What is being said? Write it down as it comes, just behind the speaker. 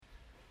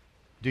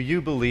Do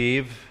you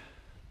believe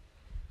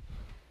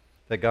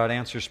that God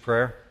answers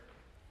prayer?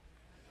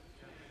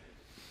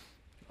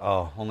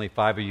 Oh, only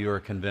 5 of you are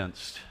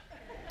convinced.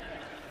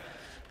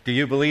 Do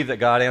you believe that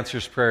God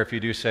answers prayer? If you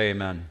do, say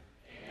amen.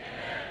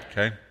 Amen.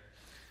 Okay.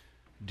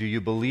 Do you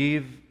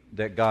believe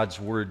that God's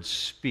Word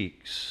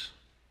speaks?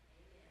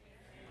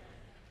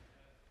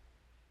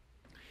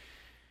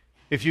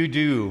 If you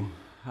do,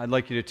 I'd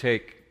like you to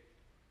take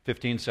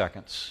 15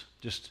 seconds.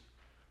 Just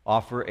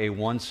offer a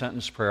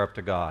one-sentence prayer up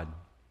to God.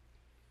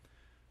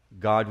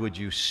 God, would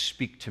you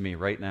speak to me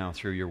right now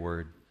through your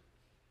Word?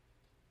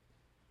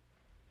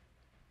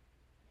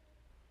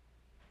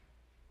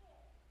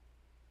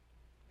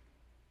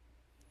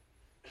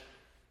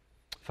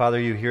 Father,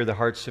 you hear the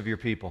hearts of your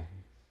people.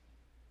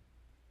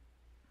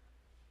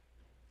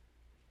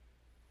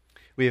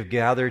 We have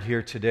gathered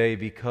here today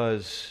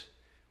because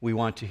we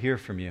want to hear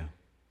from you.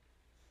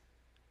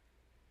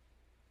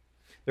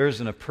 There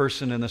isn't a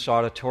person in this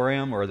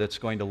auditorium or that's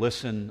going to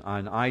listen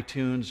on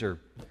iTunes or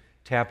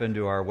tap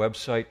into our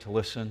website to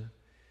listen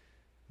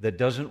that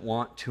doesn't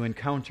want to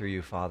encounter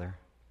you, Father.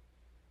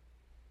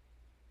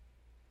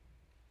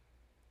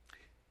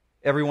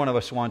 Every one of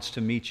us wants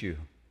to meet you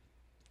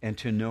and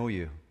to know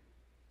you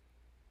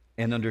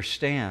and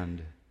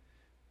understand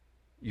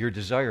your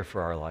desire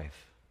for our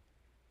life.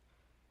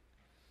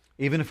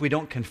 Even if we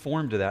don't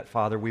conform to that,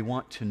 Father, we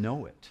want to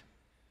know it.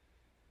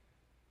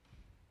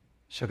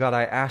 So God,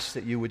 I ask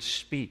that you would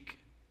speak,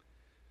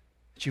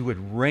 that you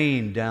would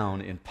rain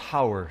down in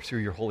power through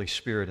your Holy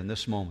Spirit in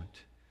this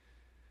moment,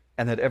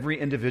 and that every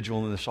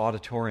individual in this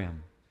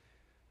auditorium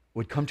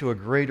would come to a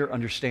greater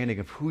understanding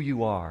of who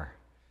you are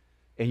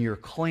and your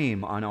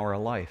claim on our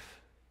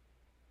life.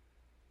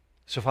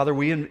 So, Father,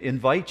 we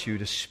invite you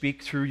to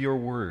speak through your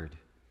word,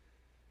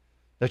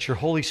 that your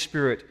Holy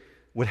Spirit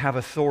would have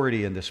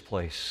authority in this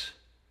place,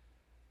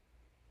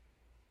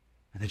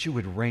 and that you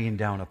would rain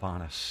down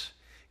upon us.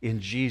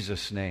 In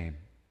Jesus' name,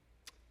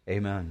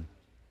 amen.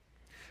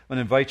 I'm going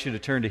to invite you to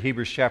turn to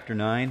Hebrews chapter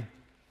 9.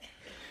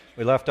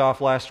 We left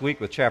off last week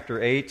with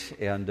chapter 8,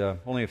 and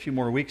only a few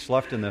more weeks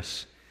left in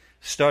this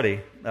study.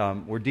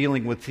 We're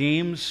dealing with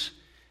themes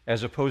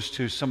as opposed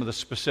to some of the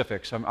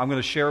specifics. I'm going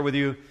to share with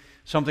you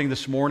something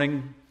this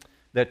morning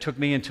that took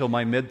me until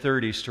my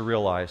mid-30s to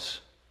realize.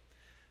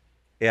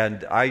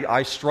 And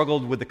I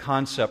struggled with the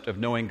concept of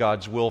knowing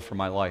God's will for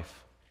my life.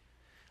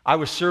 I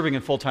was serving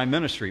in full-time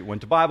ministry,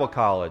 went to Bible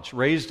college,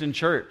 raised in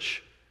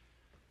church,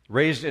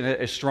 raised in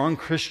a strong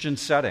Christian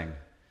setting,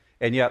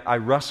 and yet I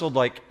wrestled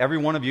like every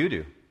one of you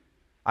do.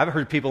 I've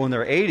heard people in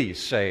their 80s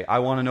say, I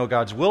want to know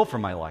God's will for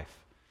my life.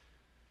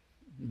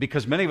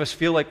 Because many of us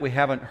feel like we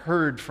haven't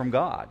heard from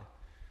God.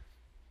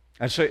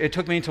 And so it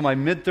took me until my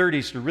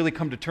mid-30s to really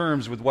come to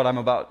terms with what I'm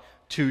about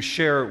to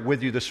share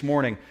with you this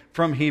morning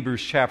from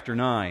Hebrews chapter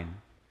 9.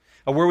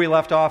 Where we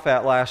left off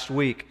at last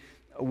week,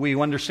 we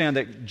understand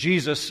that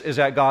Jesus is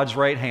at God's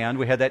right hand.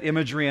 We had that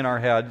imagery in our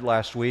head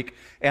last week,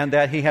 and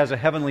that He has a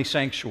heavenly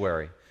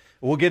sanctuary.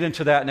 We'll get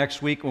into that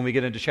next week when we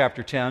get into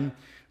chapter 10,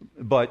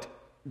 but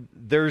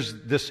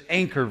there's this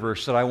anchor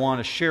verse that I want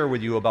to share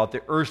with you about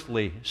the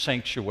earthly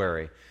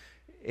sanctuary.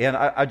 And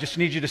I just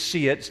need you to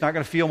see it. It's not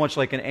going to feel much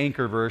like an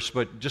anchor verse,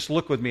 but just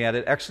look with me at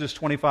it. Exodus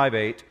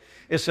 25:8.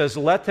 It says,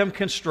 "Let them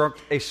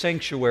construct a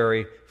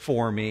sanctuary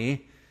for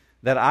me,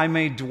 that I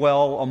may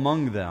dwell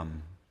among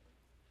them."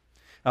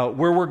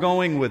 Where we're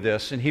going with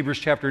this in Hebrews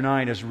chapter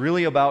 9 is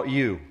really about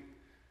you.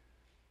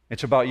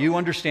 It's about you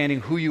understanding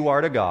who you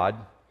are to God.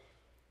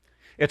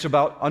 It's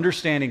about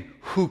understanding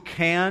who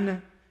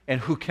can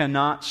and who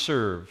cannot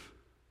serve.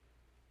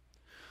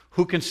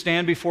 Who can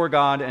stand before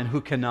God and who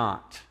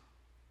cannot.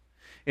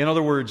 In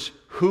other words,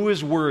 who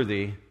is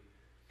worthy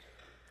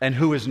and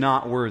who is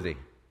not worthy.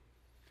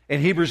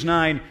 And Hebrews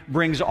 9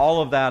 brings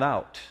all of that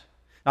out.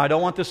 Now, I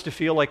don't want this to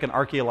feel like an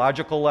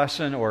archaeological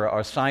lesson or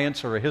a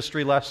science or a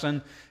history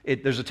lesson.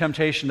 There's a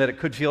temptation that it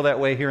could feel that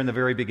way here in the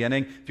very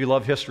beginning. If you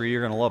love history,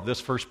 you're going to love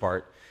this first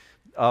part.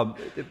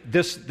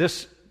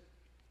 This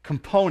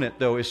component,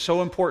 though, is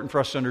so important for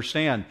us to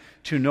understand,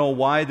 to know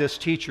why this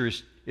teacher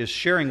is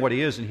sharing what he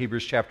is in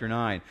Hebrews chapter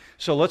 9.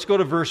 So let's go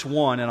to verse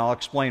 1, and I'll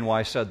explain why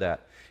I said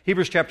that.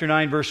 Hebrews chapter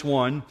 9, verse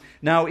 1,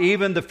 "Now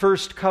even the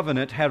first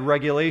covenant had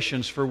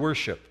regulations for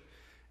worship,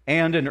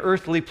 and an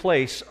earthly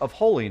place of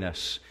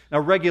holiness." Now,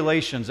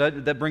 regulations,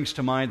 that brings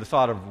to mind the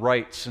thought of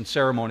rites and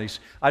ceremonies.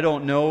 I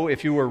don't know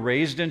if you were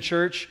raised in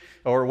church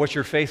or what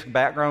your faith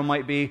background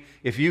might be.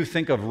 If you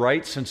think of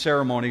rites and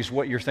ceremonies,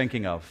 what you're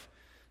thinking of.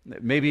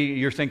 Maybe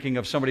you're thinking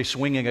of somebody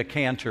swinging a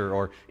cantor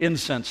or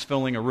incense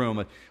filling a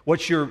room.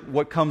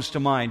 What comes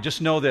to mind?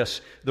 Just know this.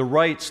 The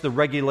rites, the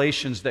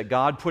regulations that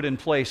God put in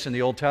place in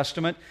the Old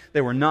Testament, they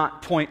were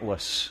not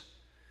pointless.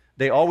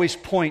 They always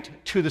point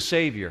to the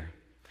Savior.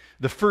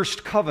 The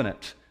first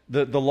covenant,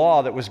 the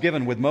law that was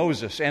given with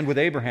Moses and with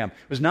Abraham,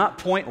 was not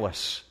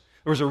pointless.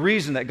 There was a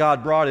reason that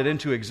God brought it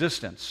into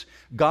existence.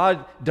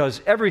 God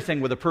does everything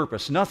with a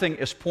purpose. Nothing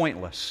is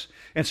pointless.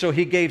 And so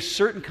He gave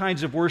certain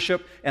kinds of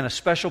worship and a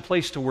special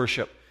place to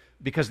worship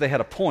because they had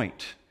a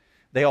point.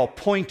 They all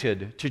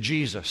pointed to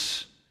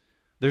Jesus.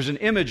 There's an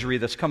imagery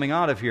that's coming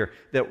out of here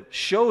that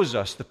shows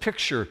us the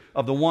picture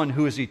of the one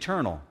who is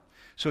eternal.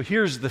 So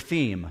here's the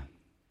theme.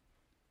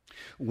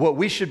 What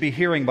we should be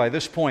hearing by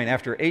this point,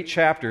 after 8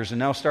 chapters and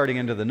now starting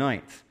into the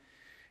 9th,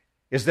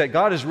 is that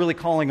God is really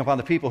calling upon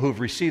the people who've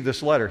received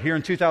this letter here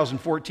in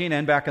 2014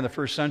 and back in the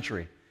first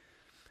century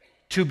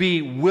to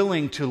be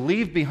willing to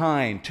leave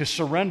behind, to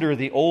surrender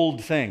the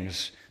old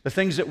things, the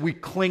things that we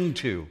cling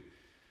to.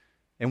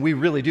 And we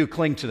really do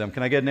cling to them.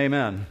 Can I get an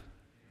amen?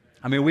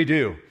 I mean, we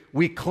do.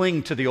 We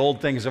cling to the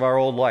old things of our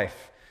old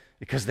life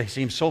because they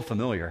seem so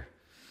familiar.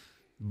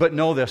 But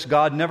know this,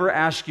 God never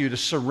asks you to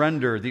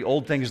surrender the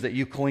old things that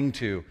you cling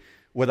to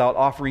without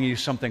offering you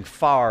something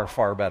far,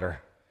 far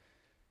better.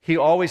 He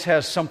always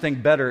has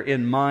something better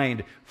in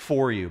mind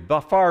for you,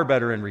 but far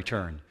better in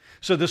return.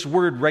 So this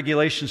word,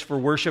 regulations for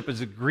worship,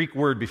 is a Greek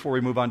word before we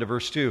move on to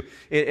verse 2.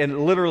 And it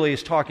literally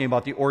is talking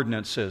about the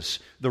ordinances,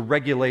 the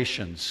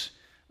regulations,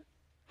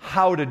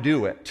 how to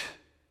do it,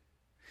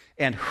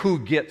 and who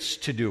gets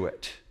to do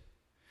it.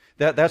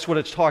 That's what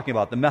it's talking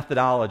about, the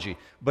methodology.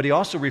 But he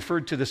also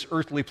referred to this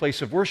earthly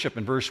place of worship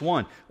in verse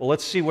 1. Well,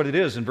 let's see what it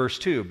is in verse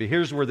 2. But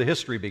here's where the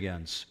history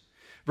begins.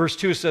 Verse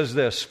 2 says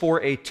this,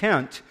 "For a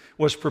tent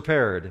was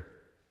prepared."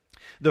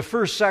 The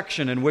first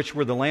section, in which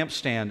were the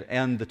lampstand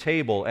and the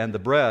table and the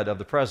bread of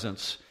the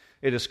presence,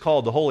 it is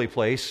called the holy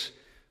place.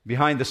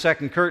 Behind the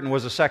second curtain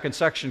was a second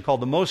section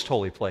called the most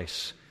holy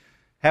place,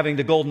 having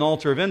the golden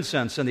altar of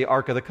incense and the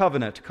ark of the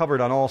covenant,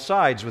 covered on all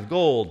sides with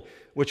gold,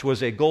 which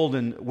was a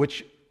golden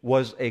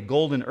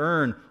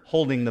urn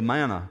holding the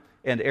manna,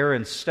 and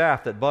Aaron's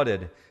staff that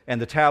budded, and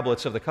the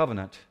tablets of the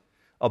covenant.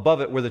 Above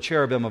it were the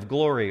cherubim of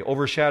glory,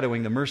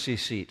 overshadowing the mercy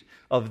seat.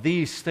 Of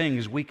these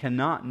things we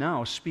cannot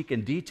now speak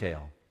in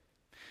detail.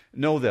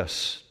 Know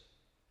this,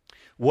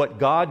 what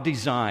God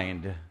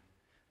designed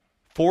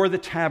for the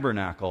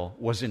tabernacle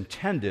was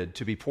intended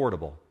to be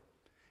portable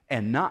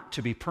and not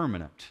to be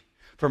permanent.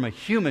 From a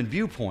human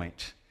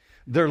viewpoint,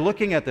 they're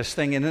looking at this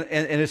thing, and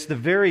it's the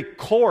very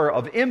core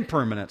of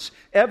impermanence,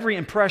 every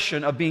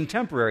impression of being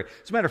temporary.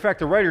 As a matter of fact,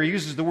 the writer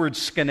uses the word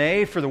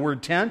skene for the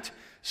word tent.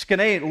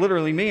 Skene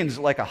literally means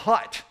like a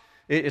hut.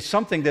 It's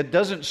something that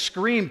doesn't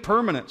scream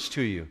permanence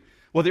to you.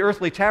 Well, the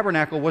earthly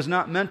tabernacle was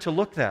not meant to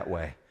look that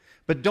way.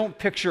 But don't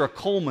picture a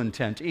Coleman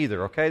tent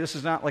either, okay? This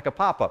is not like a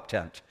pop-up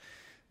tent.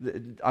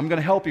 I'm going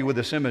to help you with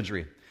this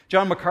imagery.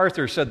 John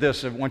MacArthur said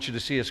this, I want you to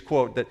see his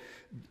quote, that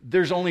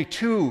there's only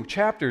 2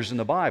 chapters in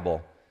the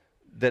Bible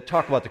that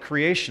talk about the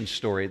creation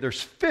story.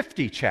 There's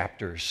 50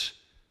 chapters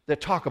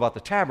that talk about the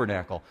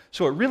tabernacle.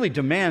 So it really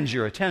demands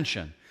your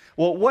attention.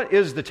 Well, what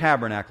is the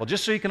tabernacle?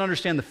 Just so you can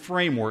understand the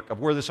framework of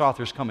where this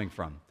author is coming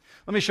from.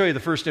 Let me show you the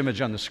first image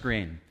on the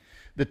screen.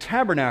 The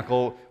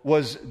tabernacle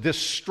was this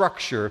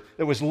structure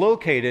that was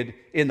located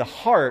in the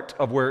heart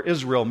of where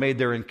Israel made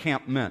their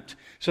encampment.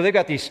 So they've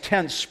got these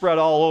tents spread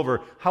all over,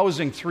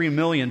 housing 3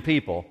 million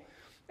people.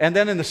 And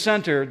then in the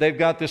center, they've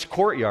got this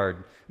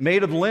courtyard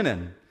made of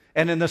linen.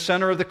 And in the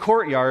center of the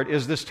courtyard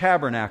is this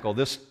tabernacle,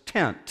 this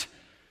tent.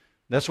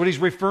 That's what he's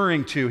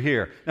referring to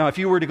here. Now, if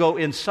you were to go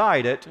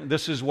inside it,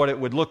 this is what it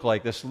would look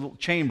like, this little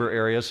chamber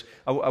areas.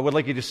 I would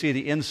like you to see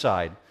the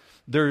inside.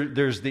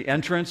 There's the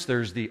entrance,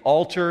 there's the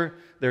altar,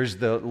 there's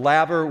the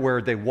laver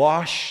where they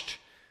washed,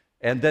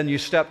 and then you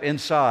step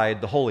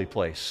inside the holy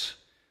place.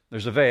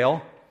 There's a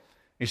veil.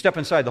 You step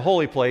inside the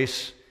holy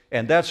place,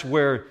 and that's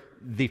where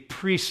the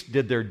priests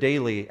did their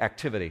daily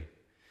activity.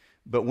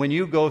 But when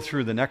you go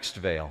through the next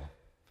veil,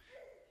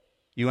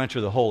 you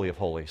enter the Holy of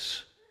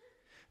Holies.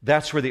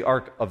 That's where the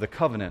Ark of the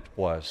Covenant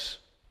was.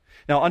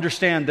 Now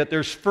understand that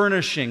there's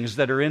furnishings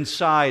that are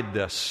inside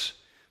this,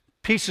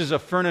 pieces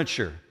of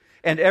furniture.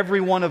 And every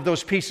one of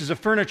those pieces of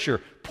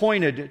furniture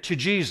pointed to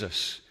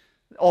Jesus,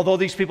 although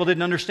these people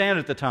didn't understand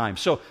it at the time.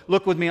 So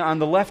look with me on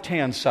the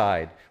left-hand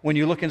side. When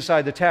you look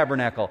inside the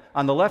tabernacle,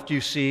 on the left you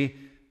see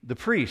the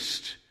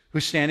priest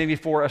who's standing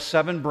before a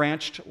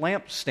 7-branched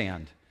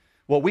lampstand,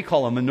 what we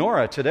call a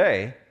menorah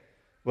today.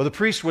 Well, the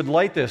priest would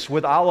light this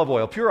with olive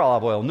oil, pure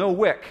olive oil, no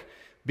wick,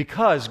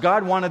 because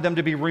God wanted them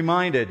to be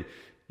reminded,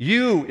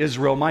 you,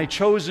 Israel, my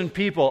chosen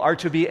people, are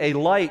to be a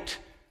light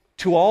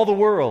to all the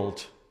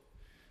world.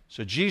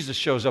 So Jesus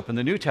shows up in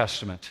the New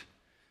Testament,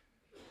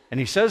 and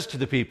he says to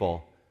the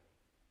people,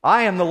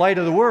 I am the light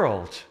of the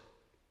world.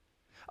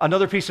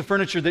 Another piece of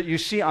furniture that you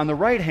see on the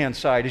right-hand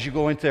side as you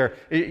go in there,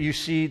 you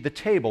see the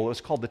table. It's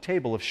called the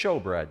table of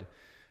showbread.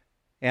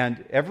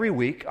 And every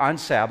week on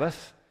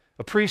Sabbath,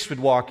 a priest would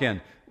walk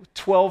in,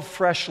 12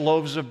 fresh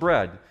loaves of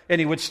bread, and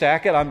he would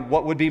stack it on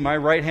what would be my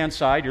right-hand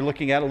side. You're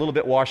looking at it a little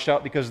bit washed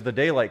out because of the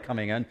daylight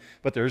coming in,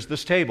 but there's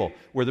this table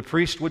where the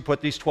priest would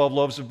put these 12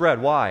 loaves of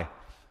bread. Why?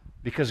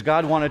 Because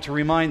God wanted to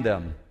remind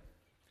them,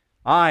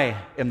 I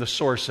am the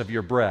source of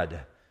your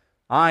bread.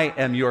 I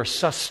am your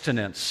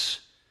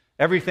sustenance.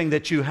 Everything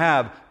that you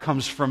have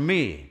comes from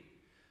me.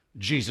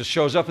 Jesus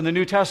shows up in the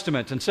New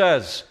Testament and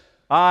says,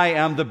 I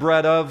am the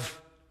bread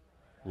of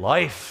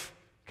life.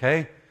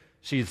 Okay?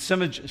 See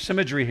the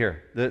symmetry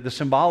here, the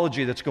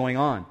symbology that's going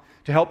on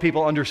to help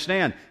people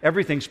understand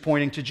everything's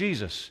pointing to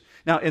Jesus.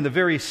 Now, in the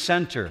very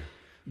center,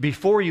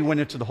 Before you went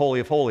into the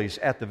Holy of Holies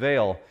at the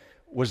veil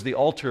was the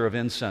altar of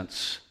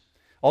incense.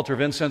 Altar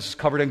of incense is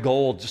covered in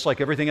gold, just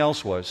like everything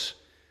else was.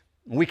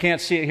 We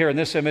can't see it here in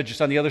this image.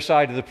 It's on the other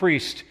side of the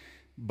priest.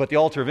 But the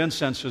altar of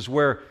incense is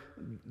where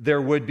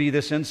there would be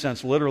this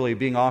incense literally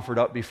being offered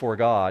up before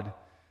God.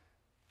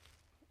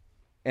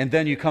 And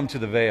then you come to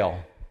the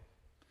veil.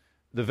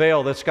 The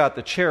veil that's got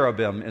the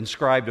cherubim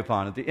inscribed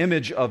upon it, the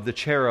image of the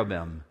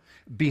cherubim.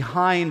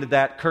 Behind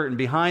that curtain,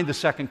 behind the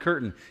second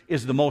curtain,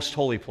 is the most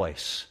holy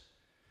place.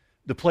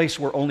 The place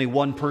where only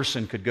one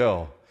person could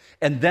go.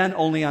 And then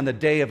only on the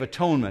Day of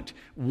Atonement,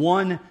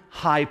 one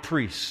high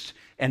priest.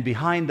 And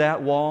behind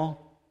that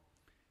wall,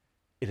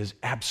 it is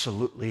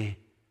absolutely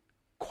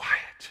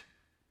quiet.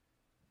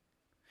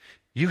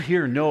 You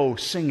hear no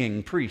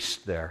singing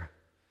priest there.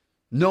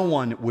 No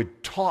one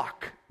would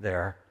talk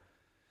there.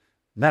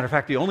 Matter of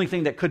fact, the only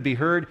thing that could be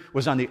heard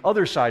was on the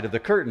other side of the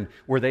curtain,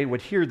 where they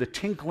would hear the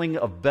tinkling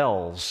of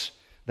bells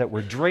that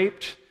were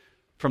draped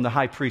from the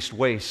high priest's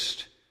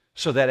waist,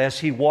 so that as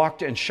he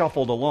walked and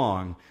shuffled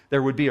along,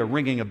 there would be a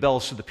ringing of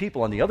bells, so the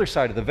people on the other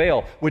side of the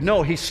veil would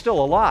know he's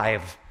still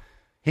alive.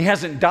 He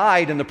hasn't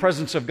died in the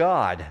presence of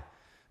God.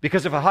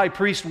 Because if a high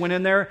priest went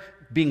in there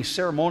being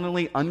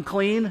ceremonially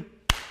unclean,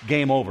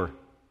 game over.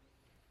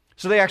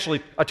 So they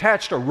actually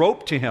attached a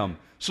rope to him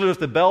so that if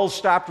the bells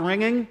stopped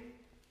ringing,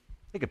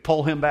 they could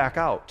pull him back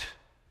out.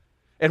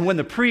 And when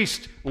the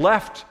priest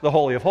left the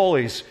Holy of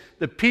Holies,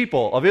 the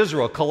people of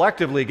Israel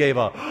collectively gave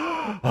a,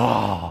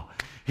 oh,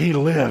 he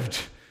lived.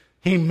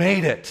 He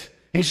made it.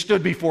 He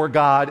stood before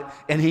God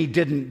and he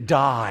didn't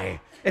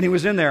die. And he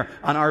was in there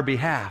on our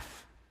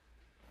behalf.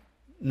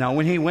 Now,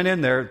 when he went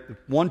in there,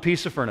 one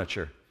piece of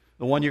furniture,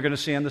 the one you're going to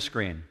see on the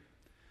screen,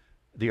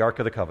 the Ark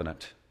of the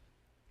Covenant.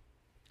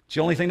 It's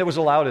the only thing that was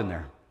allowed in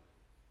there.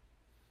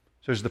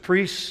 So there's the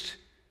priest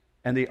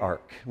and the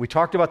ark. We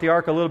talked about the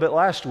ark a little bit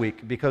last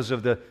week because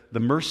of the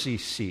mercy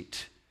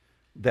seat,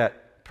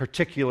 that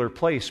particular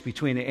place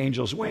between the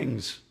angel's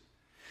wings.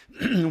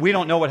 We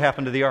don't know what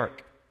happened to the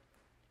ark.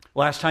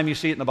 Last time you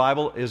see it in the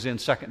Bible is in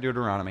 2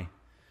 Deuteronomy.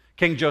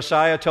 King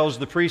Josiah tells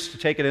the priests to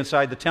take it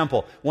inside the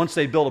temple. Once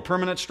they build a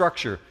permanent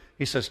structure,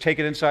 he says, take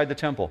it inside the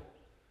temple.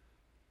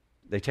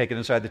 They take it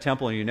inside the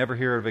temple and you never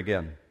hear of it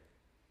again.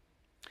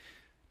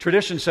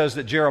 Tradition says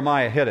that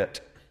Jeremiah hid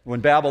it. When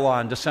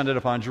Babylon descended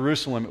upon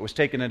Jerusalem, it was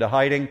taken into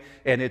hiding,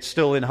 and it's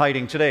still in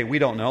hiding today. We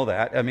don't know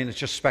that. I mean, it's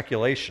just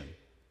speculation.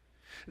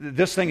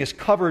 This thing is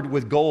covered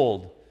with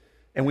gold,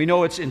 and we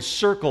know it's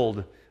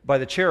encircled by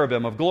the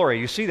cherubim of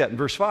glory. You see that in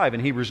verse 5 in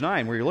Hebrews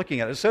 9, where you're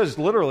looking at it. It says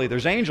literally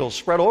there's angels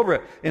spread over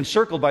it,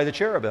 encircled by the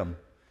cherubim.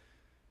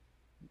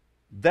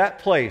 That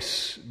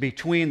place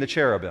between the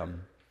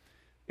cherubim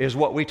is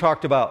what we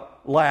talked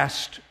about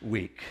last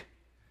week.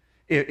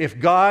 If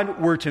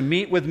God were to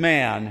meet with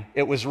man,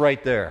 it was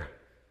right there.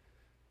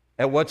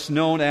 At what's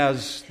known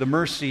as the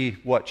mercy,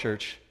 what,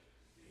 church?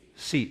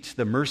 Seat.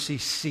 The mercy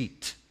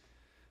seat.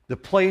 The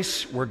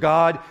place where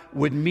God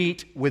would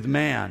meet with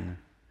man.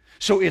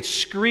 So it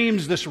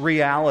screams this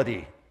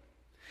reality.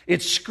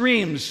 It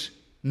screams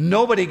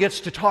nobody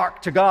gets to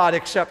talk to God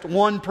except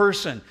one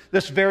person,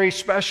 this very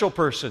special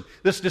person,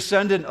 this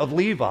descendant of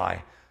Levi,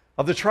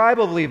 of the tribe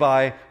of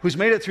Levi, who's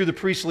made it through the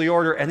priestly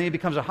order, and then he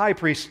becomes a high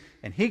priest,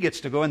 and he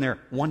gets to go in there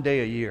one day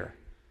a year.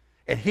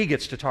 And he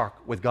gets to talk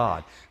with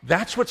God.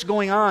 That's what's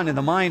going on in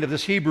the mind of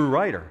this Hebrew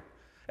writer.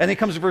 And he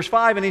comes to verse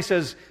 5 and he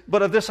says,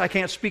 but of this I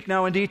can't speak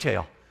now in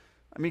detail.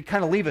 I mean,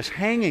 kind of leave us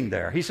hanging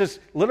there. He says,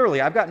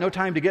 literally, I've got no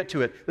time to get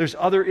to it. There's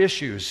other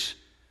issues.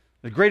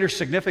 There's greater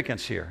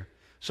significance here.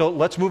 So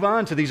let's move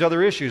on to these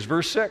other issues.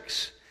 Verse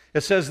 6,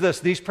 it says this,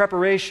 these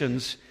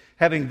preparations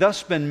having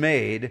thus been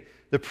made,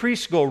 the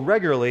priests go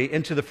regularly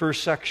into the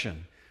first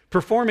section,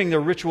 performing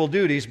their ritual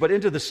duties, but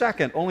into the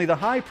second, only the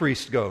high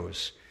priest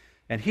goes.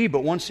 And he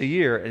but once a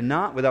year, and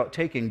not without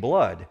taking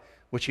blood,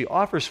 which he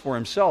offers for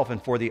himself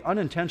and for the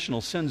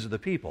unintentional sins of the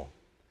people.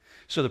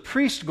 So the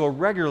priests go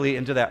regularly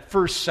into that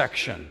first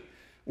section,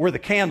 where the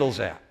candle's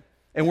at,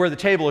 and where the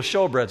table of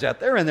showbread's at.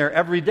 They're in there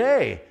every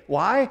day.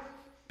 Why?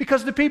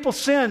 Because the people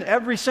sin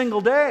every single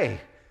day.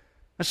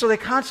 And so they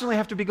constantly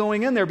have to be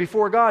going in there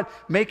before God,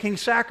 making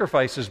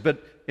sacrifices,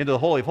 but into the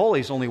Holy of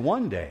Holies only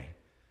one day.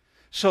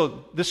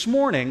 So this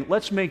morning,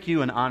 let's make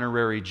you an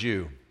honorary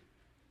Jew.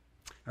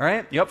 All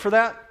right? You up for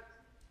that?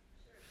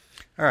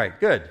 All right,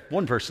 good.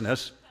 One person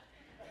is.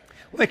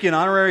 We'll make you an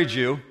honorary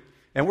Jew,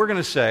 and we're going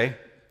to say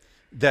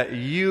that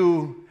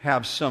you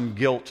have some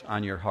guilt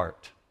on your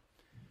heart,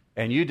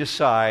 and you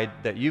decide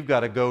that you've got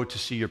to go to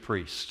see your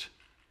priest.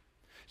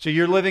 So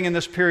you're living in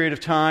this period of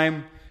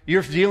time,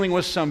 you're dealing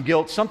with some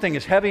guilt, something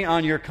is heavy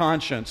on your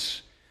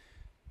conscience,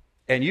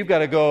 and you've got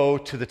to go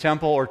to the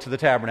temple or to the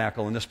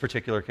tabernacle in this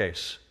particular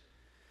case.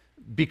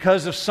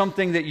 Because of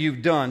something that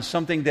you've done,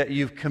 something that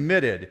you've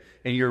committed,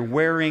 and you're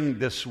wearing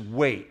this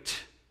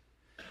weight.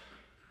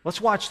 Let's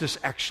watch this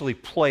actually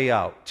play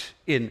out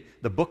in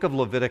the book of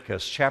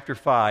Leviticus, chapter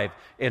 5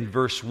 and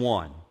verse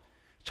 1.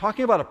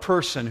 Talking about a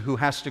person who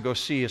has to go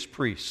see his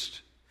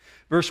priest.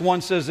 Verse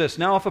 1 says this,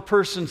 "Now if a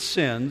person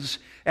sins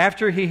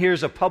after he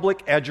hears a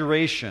public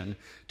adjuration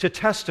to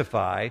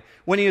testify,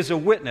 when he is a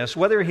witness,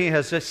 whether he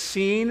has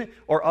seen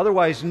or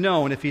otherwise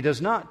known, if he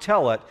does not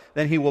tell it,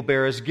 then he will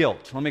bear his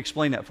guilt." Let me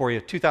explain that for you,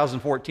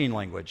 2014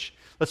 language.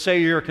 Let's say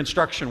you're a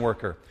construction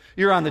worker.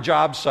 You're on the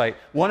job site.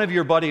 One of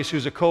your buddies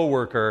who's a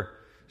coworker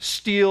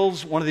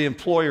steals one of the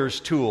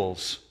employer's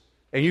tools,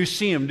 and you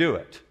see him do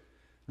it.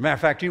 As a matter of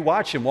fact, you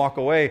watch him walk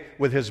away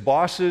with his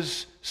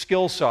boss's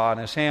skill saw in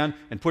his hand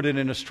and put it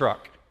in his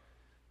truck.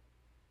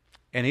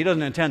 And he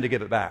doesn't intend to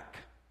give it back.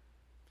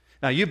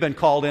 Now, you've been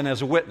called in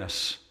as a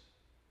witness.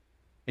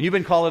 And you've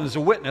been called in as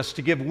a witness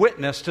to give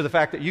witness to the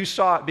fact that you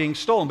saw it being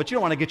stolen, but you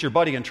don't want to get your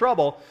buddy in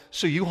trouble,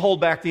 so you hold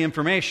back the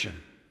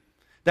information.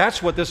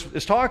 That's what this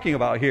is talking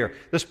about here.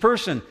 This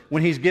person,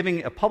 when he's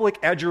giving a public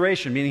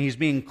adjuration, meaning he's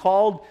being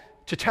called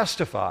to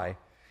testify,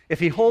 if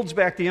he holds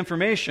back the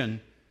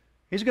information,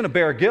 he's going to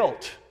bear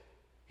guilt.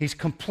 He's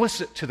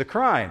complicit to the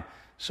crime.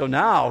 So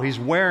now he's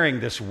wearing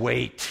this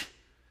weight.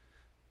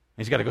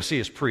 He's got to go see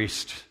his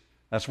priest.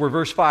 That's where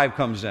verse 5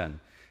 comes in.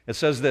 It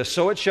says this,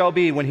 "So it shall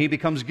be when he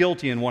becomes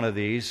guilty in one of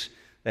these,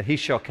 that he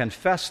shall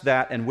confess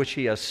that in which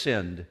he has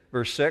sinned."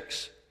 Verse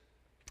 6,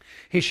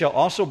 "He shall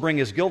also bring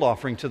his guilt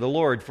offering to the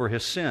Lord for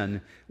his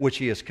sin which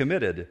he has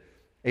committed,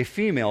 a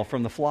female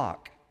from the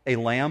flock, a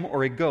lamb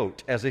or a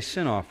goat as a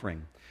sin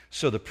offering.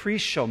 So the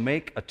priest shall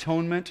make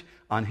atonement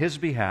on his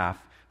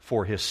behalf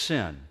for his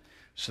sin."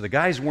 So the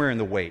guy's wearing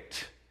the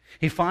weight.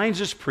 He finds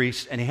his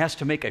priest and he has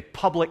to make a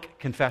public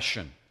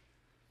confession,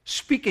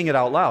 speaking it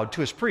out loud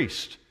to his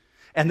priest.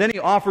 And then he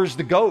offers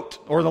the goat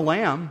or the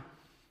lamb,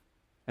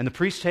 and the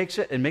priest takes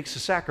it and makes a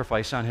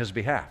sacrifice on his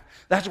behalf.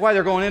 That's why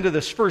they're going into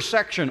this first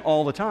section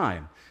all the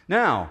time.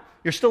 Now,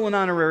 you're still an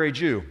honorary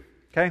Jew,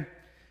 okay?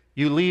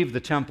 You leave the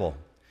temple.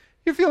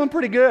 You're feeling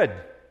pretty good.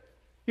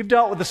 You've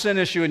dealt with the sin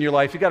issue in your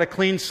life. You've got a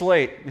clean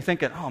slate. You're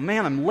thinking, oh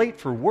man, I'm late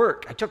for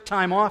work. I took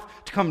time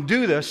off to come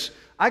do this.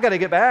 I got to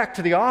get back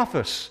to the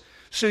office.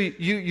 So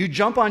you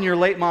jump on your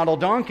late model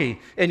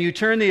donkey and you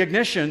turn the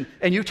ignition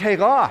and you take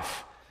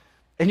off.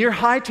 And you're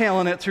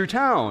hightailing it through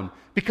town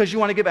because you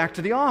want to get back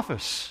to the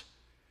office.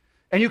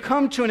 And you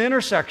come to an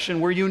intersection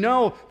where you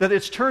know that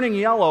it's turning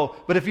yellow,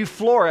 but if you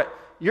floor it,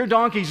 your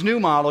donkey's new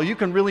model, you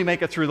can really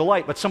make it through the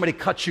light, but somebody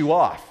cuts you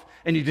off.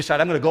 And you decide,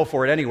 I'm going to go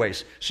for it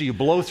anyways. So you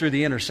blow through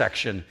the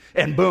intersection,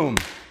 and boom,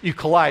 you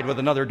collide with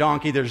another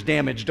donkey. There's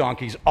damaged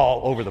donkeys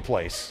all over the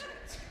place.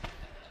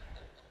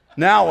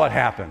 Now what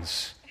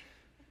happens?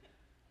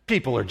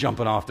 People are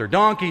jumping off their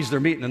donkeys. They're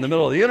meeting in the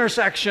middle of the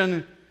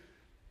intersection.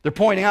 They're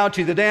pointing out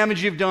to you the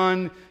damage you've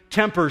done.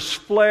 Tempers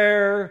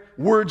flare.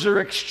 Words are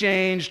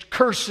exchanged.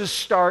 Curses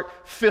start.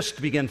 Fists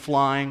begin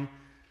flying.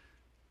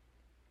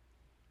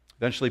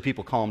 Eventually,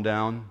 people calm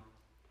down.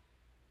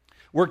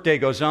 Workday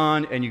goes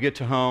on, and you get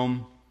to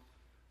home.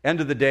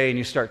 End of the day, and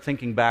you start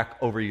thinking back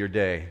over your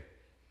day.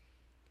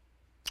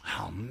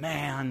 Oh,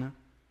 man.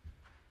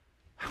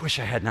 I wish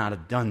I had not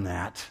have done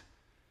that.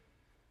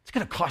 It's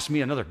going to cost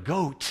me another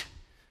goat.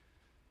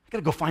 I got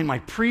to go find my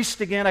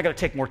priest again. I got to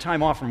take more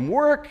time off from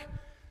work.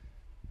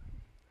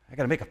 I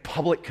got to make a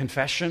public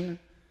confession.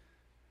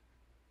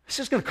 This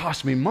is going to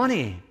cost me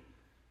money.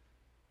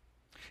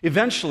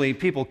 Eventually,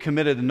 people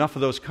committed enough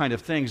of those kind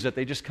of things that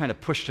they just kind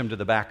of pushed them to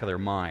the back of their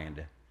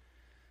mind.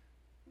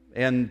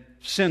 And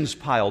sins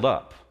piled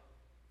up.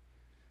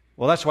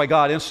 Well, that's why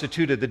God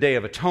instituted the Day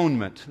of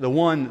Atonement, the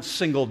one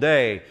single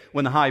day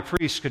when the high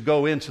priest could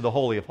go into the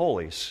Holy of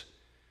Holies.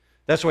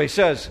 That's why he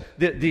says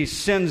that these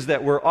sins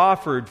that were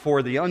offered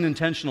for the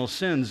unintentional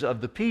sins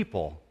of the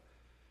people.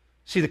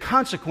 See, the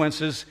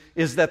consequences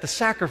is that the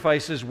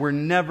sacrifices were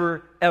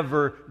never,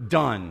 ever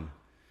done.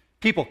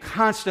 People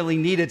constantly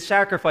needed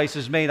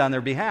sacrifices made on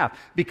their behalf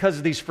because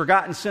of these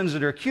forgotten sins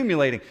that are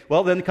accumulating.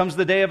 Well, then comes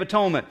the Day of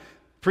Atonement.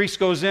 Priest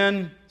goes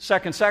in,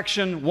 second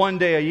section, one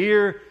day a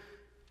year,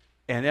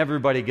 and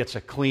everybody gets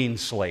a clean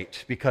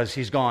slate because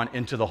he's gone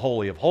into the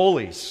Holy of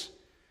Holies.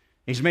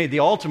 He's made the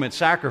ultimate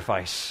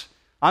sacrifice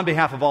on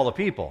behalf of all the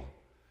people.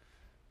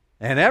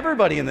 And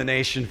everybody in the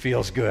nation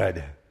feels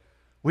good.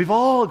 We've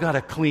all got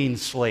a clean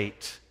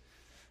slate.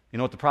 You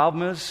know what the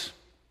problem is?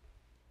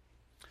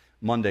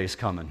 Monday's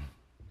coming.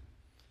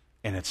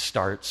 And it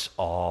starts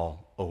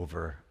all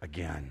over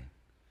again.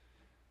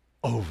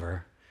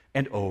 Over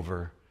and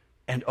over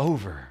and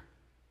over.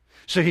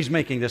 So he's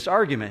making this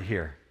argument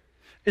here.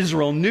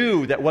 Israel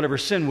knew that whatever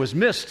sin was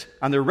missed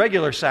on their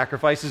regular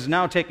sacrifices is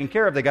now taken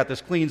care of. They got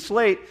this clean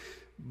slate,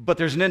 but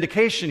there's an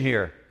indication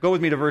here. Go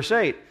with me to verse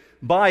 8.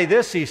 By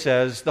this, he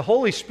says, the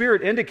Holy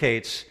Spirit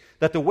indicates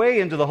that the way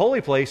into the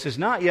holy place is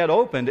not yet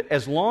opened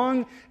as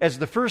long as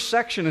the first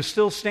section is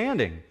still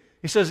standing.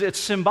 He says it's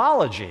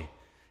symbology.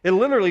 It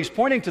literally is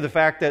pointing to the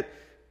fact that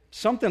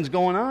something's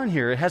going on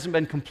here. It hasn't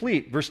been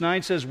complete. Verse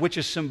 9 says, which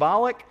is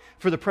symbolic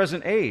for the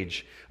present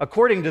age.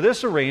 According to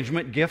this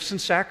arrangement, gifts and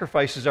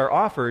sacrifices are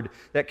offered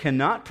that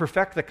cannot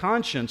perfect the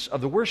conscience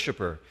of the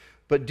worshiper,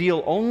 but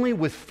deal only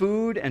with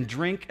food and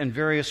drink and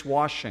various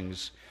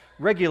washings,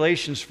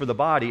 regulations for the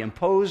body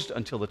imposed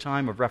until the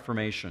time of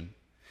Reformation.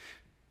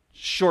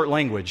 Short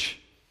language.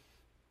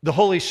 The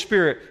Holy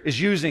Spirit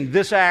is using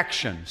this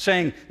action,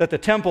 saying that the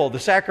temple, the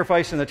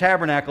sacrifice, and the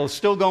tabernacle is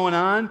still going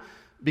on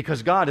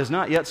because God has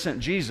not yet sent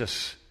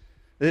Jesus.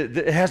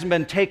 It hasn't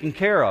been taken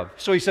care of.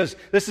 So he says,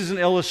 this is an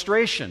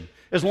illustration.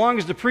 As long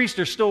as the priests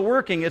are still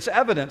working, it's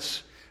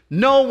evidence.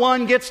 No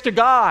one gets to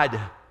God.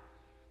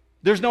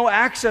 There's no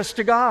access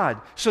to God.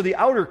 So the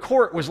outer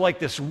court was like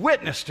this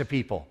witness to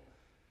people.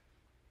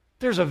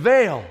 There's a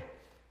veil.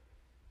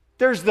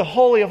 There's the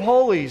Holy of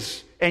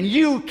Holies, and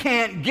you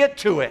can't get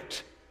to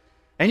it.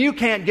 And you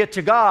can't get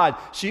to God,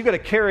 so you've got to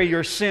carry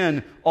your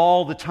sin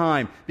all the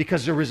time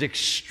because there was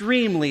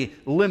extremely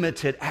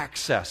limited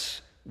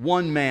access.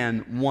 One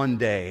man, one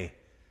day,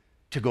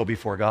 to go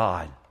before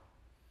God.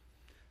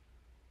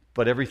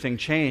 But everything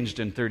changed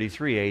in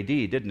 33 AD,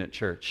 didn't it,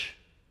 church?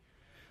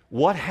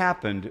 What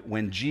happened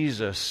when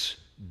Jesus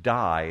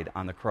died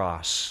on the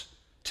cross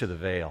to the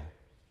veil?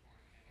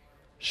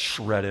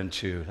 Shred in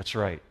two. That's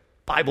right.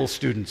 Bible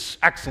students,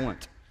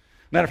 excellent.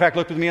 Matter of fact,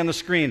 look with me on the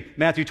screen,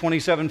 Matthew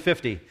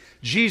 27:50.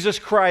 Jesus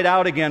cried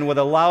out again with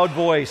a loud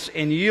voice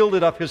and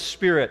yielded up his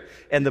spirit,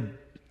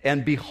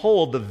 and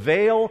behold, the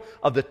veil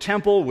of the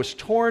temple was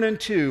torn in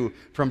two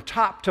from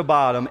top to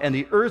bottom, and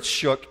the earth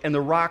shook, and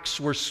the rocks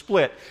were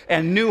split.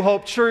 And New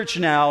Hope Church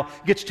now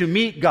gets to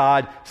meet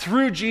God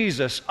through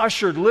Jesus,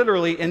 ushered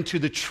literally into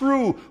the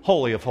true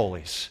Holy of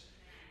Holies,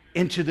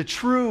 into the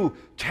true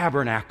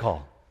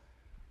tabernacle,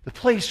 the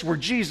place where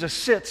Jesus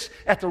sits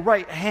at the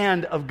right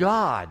hand of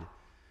God.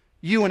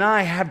 You and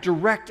I have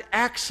direct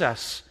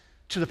access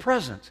to the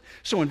present.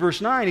 So in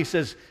verse 9, he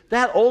says,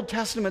 that Old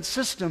Testament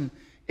system,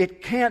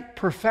 it can't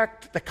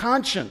perfect the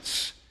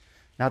conscience.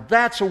 Now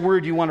that's a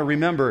word you want to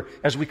remember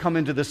as we come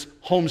into this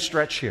home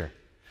stretch here.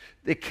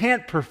 It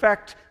can't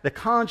perfect the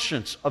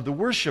conscience of the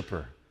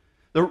worshiper.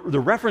 The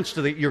reference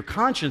to your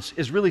conscience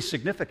is really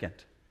significant.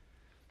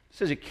 It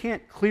says it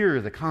can't clear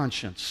the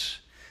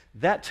conscience.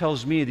 That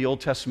tells me the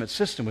Old Testament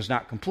system was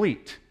not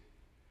complete.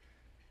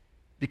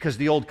 Because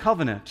the Old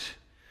Covenant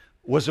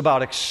was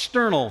about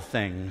external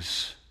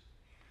things.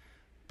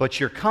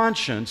 But your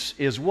conscience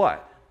is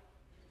what?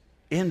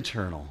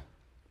 Internal.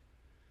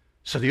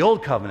 So the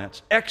Old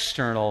Covenant's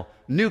external,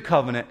 New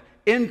Covenant,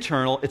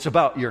 internal. It's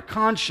about your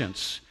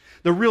conscience.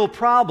 The real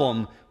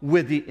problem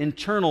with the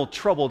internal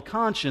troubled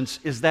conscience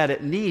is that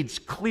it needs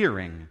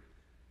clearing.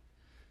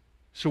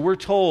 So we're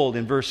told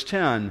in verse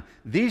 10,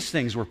 these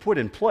things were put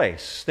in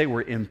place. They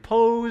were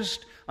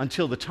imposed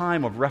until the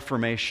time of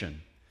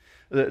Reformation.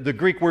 The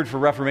Greek word for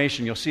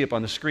reformation, you'll see up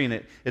on the screen,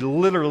 it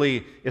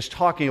literally is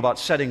talking about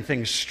setting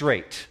things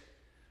straight,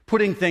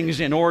 putting things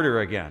in order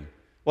again.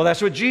 Well,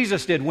 that's what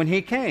Jesus did when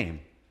he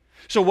came.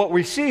 So what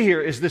we see here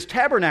is this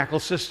tabernacle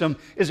system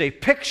is a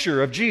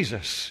picture of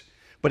Jesus,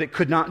 but it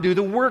could not do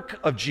the work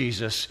of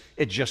Jesus.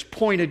 It just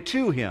pointed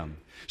to him.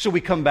 So we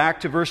come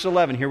back to verse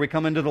 11. Here we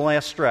come into the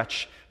last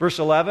stretch. Verse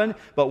 11,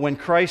 but when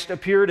Christ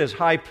appeared as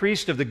high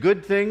priest of the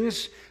good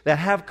things that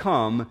have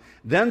come,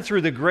 then through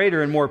the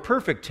greater and more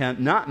perfect tent,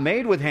 not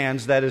made with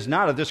hands, that is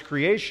not of this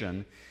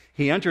creation,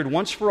 he entered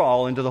once for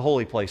all into the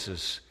holy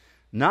places,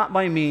 not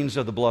by means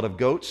of the blood of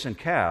goats and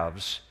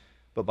calves,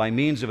 but by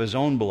means of his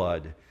own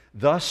blood,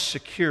 thus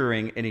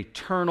securing an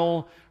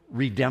eternal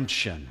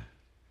redemption.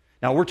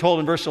 Now we're told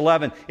in verse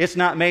 11, it's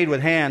not made with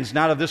hands,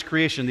 not of this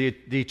creation, the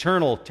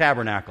eternal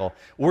tabernacle.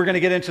 We're going to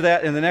get into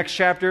that in the next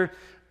chapter.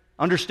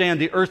 Understand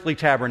the earthly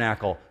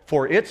tabernacle.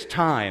 For its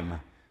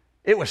time,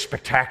 it was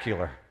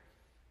spectacular.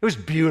 It was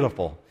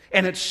beautiful.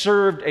 And it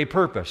served a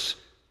purpose.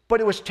 But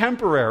it was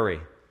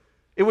temporary.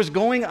 It was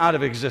going out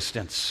of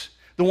existence.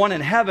 The one in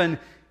heaven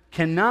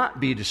cannot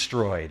be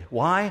destroyed.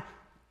 Why?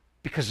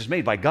 Because it's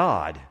made by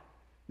God.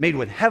 Made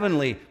with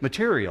heavenly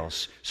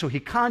materials. So he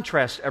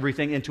contrasts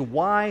everything into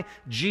why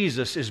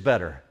Jesus is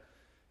better.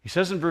 He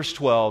says in verse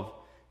 12,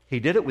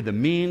 he did it with the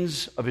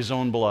means of his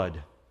own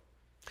blood.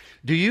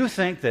 Do you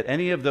think that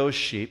any of those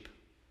sheep,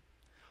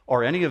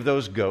 or any of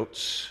those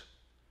goats,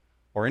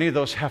 or any of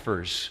those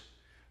heifers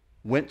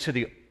went to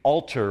the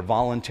altar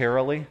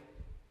voluntarily?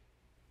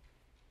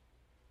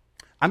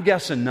 I'm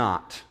guessing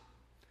not.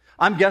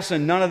 I'm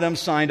guessing none of them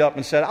signed up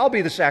and said, I'll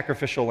be the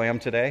sacrificial lamb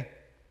today.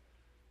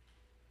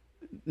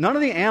 None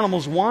of the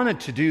animals wanted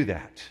to do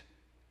that.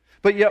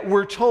 But yet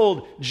we're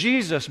told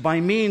Jesus,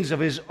 by means of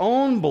his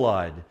own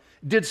blood,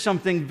 did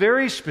something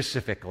very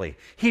specifically.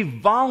 He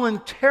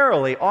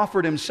voluntarily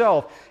offered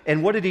himself.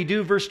 And what did he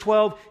do? Verse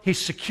 12, he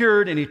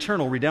secured an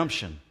eternal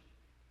redemption.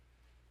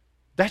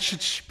 That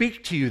should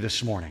speak to you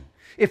this morning.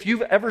 If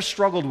you've ever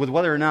struggled with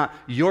whether or not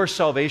your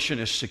salvation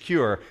is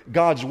secure,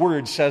 God's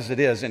word says it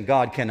is, and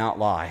God cannot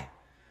lie.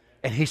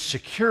 And he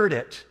secured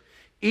it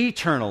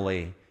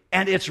eternally,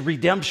 and its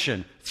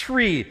redemption.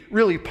 3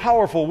 really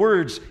powerful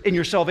words in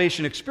your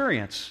salvation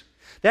experience.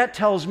 That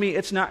tells me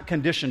it's not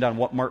conditioned on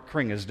what Mark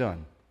Kring has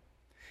done.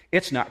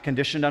 It's not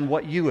conditioned on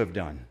what you have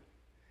done.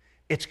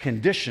 It's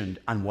conditioned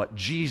on what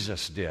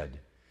Jesus did.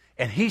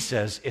 And he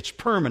says it's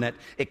permanent.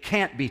 It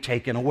can't be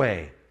taken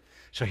away.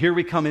 So here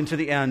we come into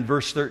the end,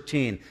 verse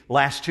 13,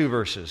 last 2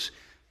 verses.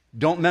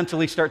 Don't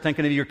mentally start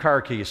thinking of your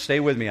car keys.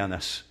 Stay with me on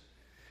this.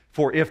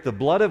 For if the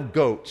blood of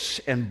goats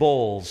and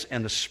bulls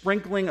and the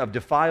sprinkling of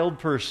defiled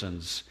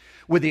persons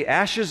with the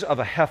ashes of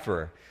a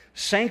heifer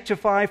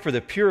sanctify for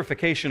the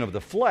purification of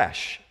the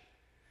flesh,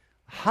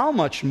 how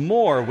much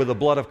more will the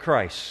blood of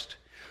Christ,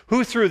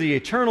 who through the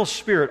eternal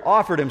Spirit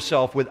offered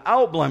himself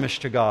without blemish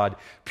to God,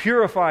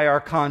 purify our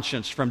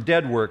conscience from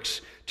dead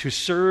works to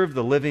serve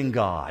the living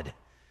God?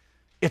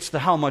 It's the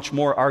how much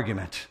more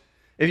argument.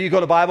 If you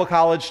go to Bible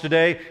college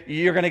today,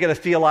 you're going to get a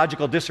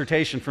theological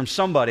dissertation from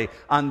somebody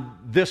on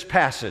this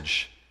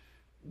passage.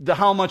 The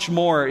how much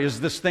more is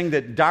this thing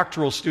that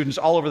doctoral students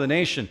all over the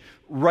nation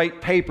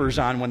write papers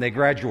on when they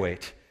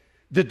graduate.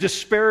 The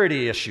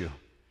disparity issue.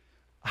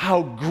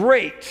 How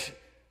great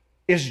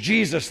is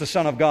Jesus, the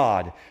Son of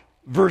God,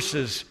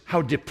 versus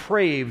how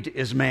depraved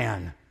is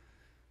man.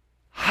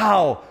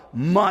 How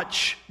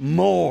much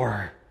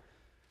more?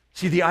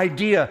 See, the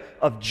idea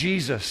of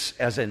Jesus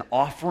as an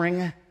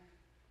offering,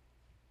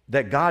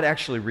 that God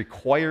actually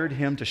required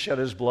him to shed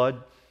his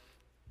blood,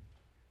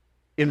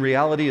 in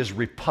reality is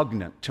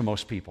repugnant to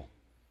most people.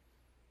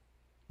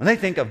 When they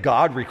think of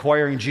God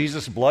requiring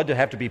Jesus' blood to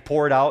have to be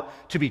poured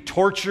out, to be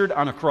tortured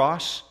on a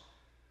cross,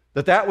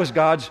 that was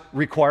God's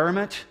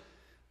requirement,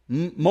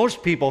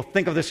 most people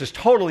think of this as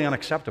totally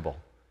unacceptable.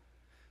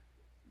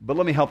 But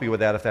let me help you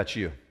with that if that's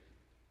you.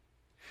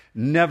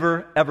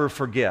 Never, ever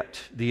forget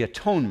the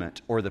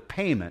atonement or the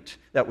payment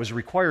that was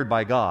required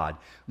by God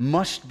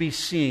must be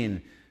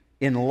seen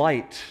in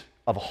light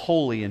of a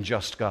holy and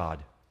just God.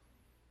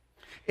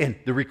 And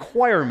the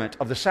requirement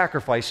of the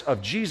sacrifice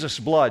of Jesus'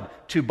 blood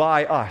to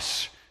buy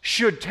us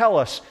should tell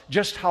us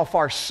just how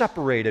far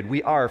separated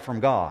we are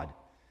from God,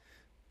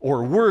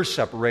 or were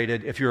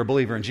separated if you're a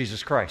believer in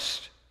Jesus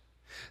Christ.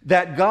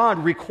 That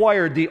God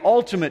required the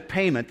ultimate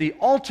payment, the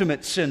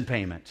ultimate sin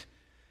payment,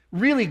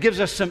 really gives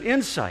us some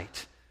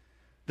insight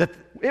that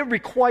it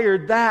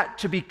required that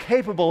to be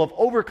capable of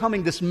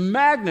overcoming this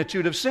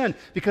magnitude of sin,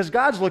 because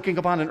God's looking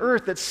upon an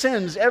earth that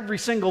sins every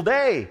single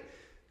day,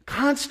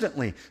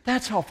 constantly.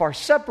 That's how far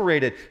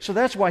separated. So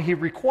that's why he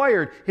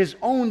required his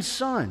own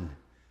Son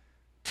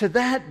to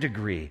that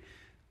degree.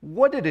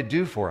 What did it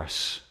do for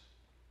us?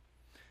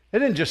 It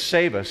didn't just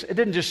save us. It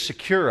didn't just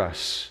secure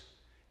us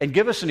and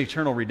give us an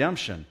eternal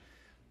redemption.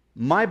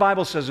 My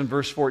Bible says in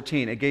verse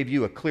 14, it gave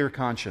you a clear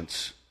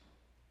conscience.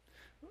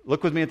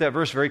 Look with me at that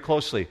verse very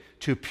closely.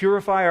 To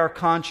purify our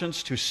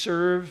conscience, to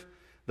serve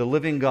the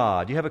living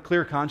God. Do you have a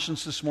clear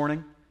conscience this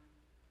morning?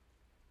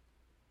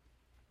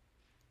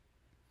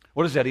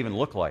 What does that even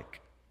look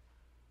like?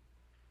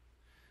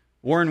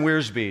 Warren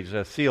Wiersbe,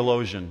 a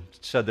theologian,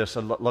 said this.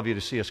 I'd love you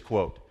to see his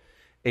quote.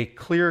 A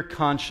clear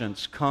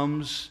conscience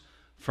comes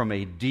from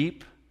a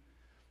deep,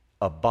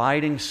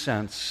 abiding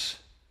sense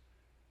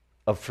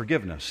of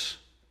forgiveness.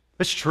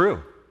 It's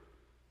true.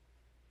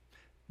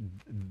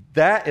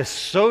 That is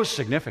so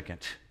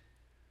significant.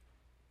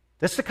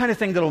 That's the kind of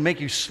thing that will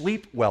make you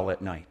sleep well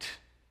at night.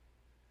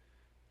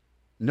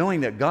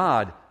 Knowing that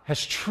God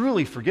has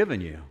truly forgiven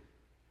you.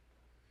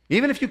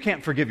 Even if you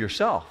can't forgive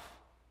yourself.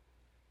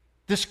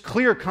 This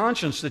clear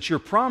conscience that you're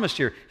promised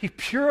here, he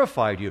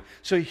purified you.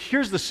 So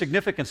here's the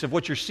significance of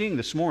what you're seeing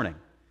this morning.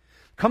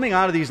 Coming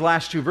out of these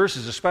last two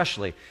verses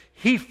especially,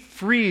 he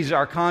frees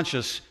our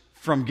conscience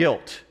from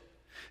guilt.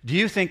 Do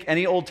you think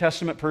any Old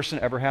Testament person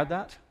ever had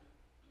that?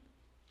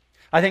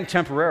 I think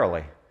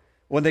temporarily.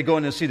 When they go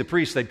in and see the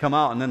priest, they'd come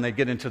out and then they'd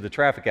get into the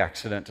traffic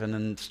accident and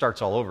then it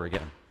starts all over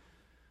again.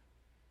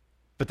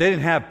 But they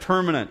didn't have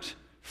permanent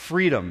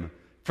freedom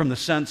from the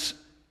sense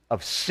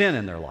of sin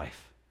in their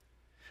life.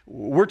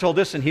 We're told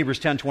this in Hebrews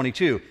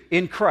 10:22.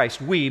 In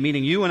Christ, we,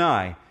 meaning you and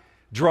I,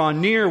 draw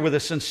near with a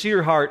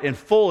sincere heart and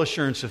full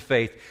assurance of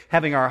faith,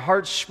 having our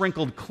hearts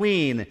sprinkled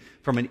clean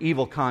from an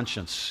evil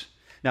conscience.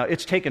 Now,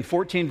 it's taken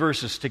 14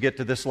 verses to get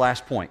to this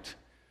last point.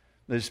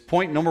 This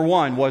point number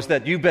one was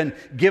that you've been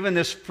given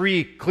this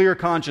free, clear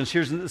conscience.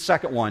 Here's the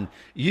second one.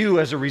 You,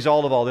 as a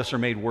result of all this, are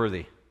made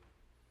worthy.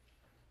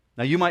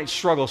 Now, you might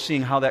struggle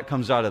seeing how that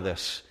comes out of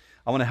this.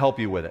 I want to help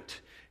you with it.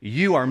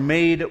 You are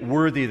made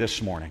worthy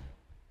this morning.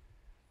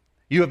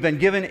 You have been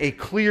given a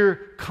clear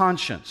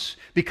conscience.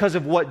 Because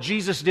of what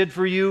Jesus did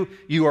for you,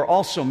 you are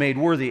also made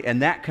worthy,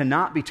 and that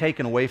cannot be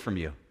taken away from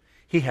you.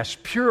 He has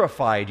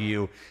purified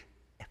you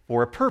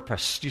for a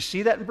purpose. Do you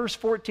see that in verse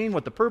 14,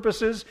 what the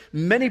purpose is?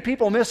 Many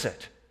people miss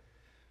it.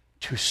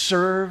 To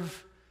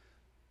serve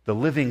the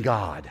living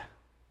God.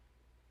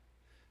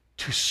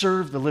 To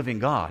serve the living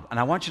God. And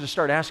I want you to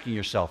start asking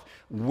yourself,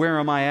 where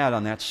am I at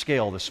on that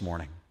scale this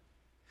morning?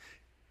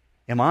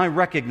 Am I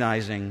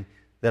recognizing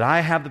that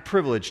I have the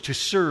privilege to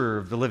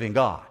serve the living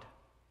God?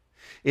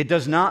 It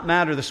does not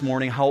matter this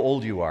morning how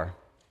old you are,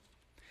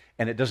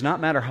 and it does not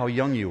matter how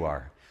young you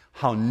are,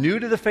 how new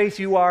to the faith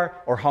you are,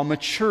 or how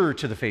mature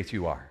to the faith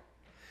you are.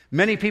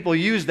 Many people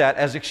use that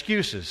as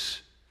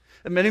excuses.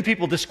 Many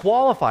people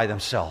disqualify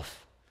themselves,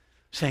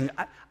 saying,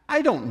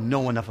 I don't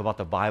know enough about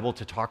the Bible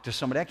to talk to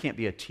somebody. I can't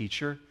be a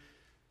teacher.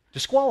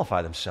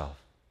 Disqualify themselves.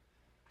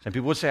 Some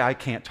people would say, I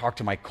can't talk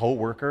to my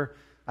coworker.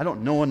 I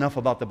don't know enough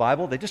about the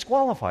Bible. They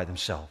disqualify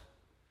themselves.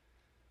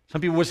 Some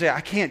people would say,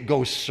 I can't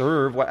go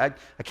serve. I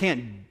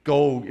can't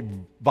go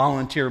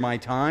volunteer my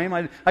time.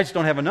 I just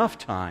don't have enough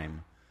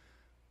time.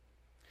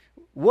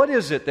 What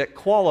is it that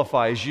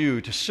qualifies you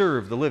to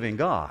serve the living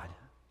God?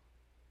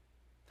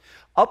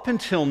 Up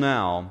until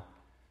now,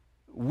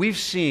 we've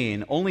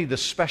seen only the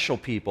special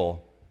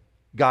people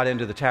got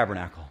into the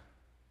tabernacle.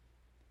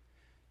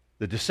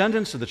 The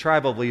descendants of the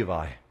tribe of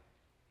Levi.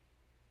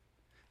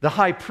 The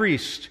high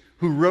priest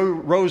who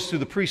rose through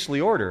the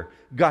priestly order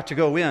got to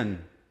go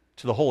in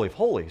to the Holy of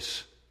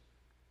Holies.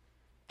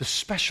 The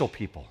special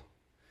people.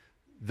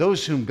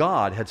 Those whom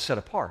God had set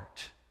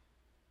apart.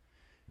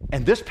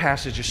 And this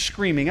passage is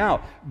screaming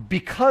out,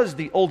 because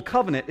the old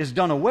covenant is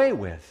done away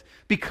with,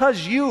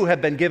 because you have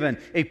been given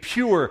a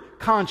pure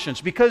conscience,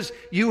 because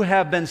you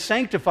have been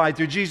sanctified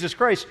through Jesus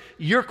Christ,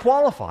 you're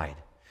qualified.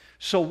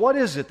 So what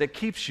is it that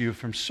keeps you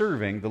from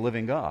serving the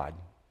living God?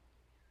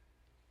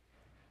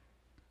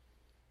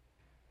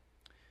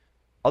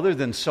 Other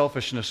than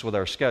selfishness with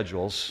our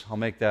schedules, I'll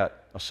make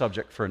that a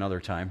subject for another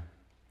time.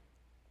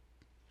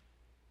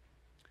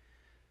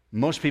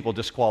 Most people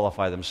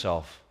disqualify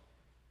themselves.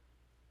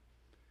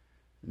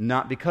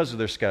 Not because of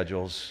their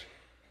schedules,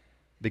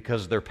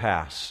 because of their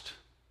past.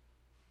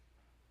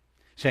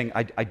 Saying,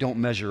 I don't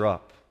measure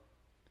up.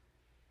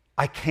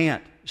 I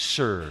can't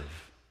serve.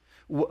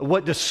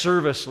 What does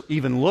service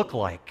even look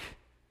like?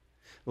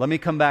 Let me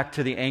come back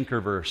to the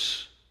anchor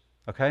verse,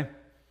 okay?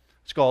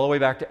 Let's go all the way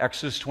back to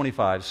Exodus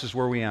 25. This is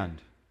where we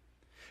end.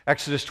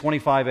 Exodus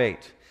 25:8.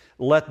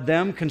 Let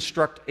them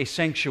construct a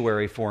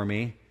sanctuary for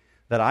me,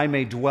 that I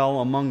may dwell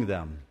among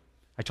them.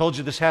 I told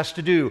you this has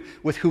to do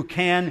with who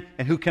can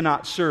and who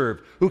cannot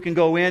serve, who can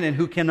go in and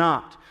who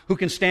cannot, who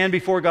can stand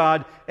before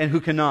God and who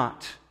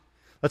cannot.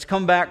 Let's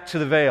come back to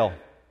the veil.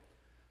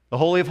 The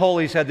Holy of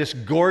Holies had this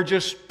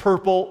gorgeous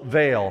purple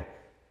veil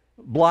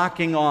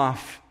blocking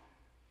off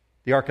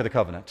the Ark of the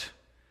Covenant.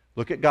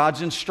 Look at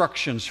God's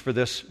instructions for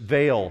this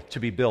veil to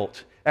be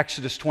built.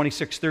 Exodus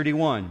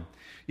 26:31.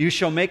 You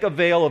shall make a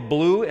veil of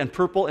blue and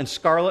purple and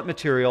scarlet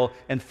material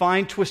and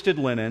fine twisted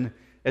linen.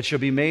 It shall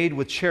be made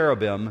with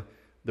cherubim,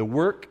 the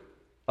work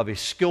of a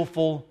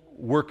skillful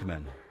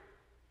workman.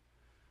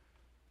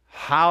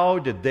 How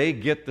did they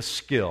get the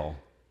skill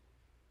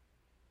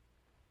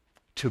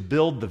to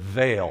build the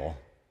veil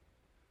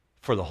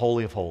for the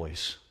Holy of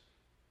Holies?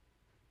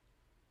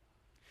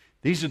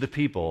 These are the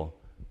people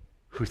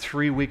who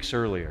 3 weeks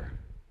earlier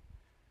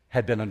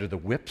had been under the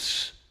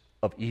whips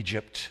of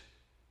Egypt.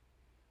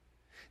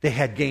 They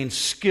had gained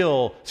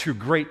skill through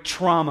great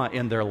trauma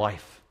in their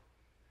life.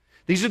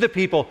 These are the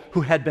people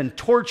who had been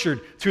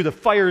tortured through the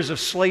fires of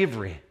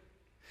slavery.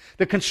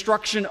 The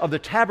construction of the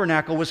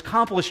tabernacle was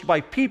accomplished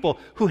by people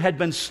who had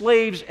been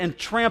slaves and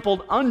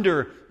trampled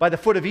under by the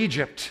foot of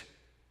Egypt.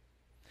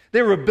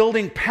 They were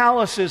building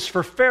palaces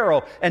for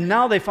Pharaoh, and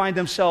now they find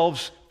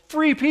themselves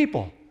free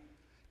people,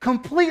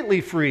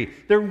 completely free.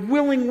 They're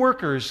willing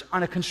workers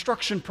on a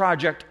construction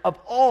project of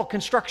all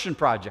construction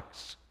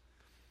projects.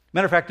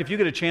 Matter of fact, if you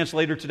get a chance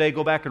later today,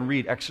 go back and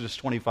read Exodus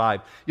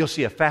 25. You'll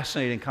see a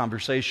fascinating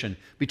conversation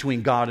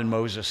between God and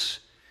Moses,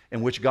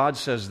 in which God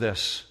says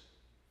this: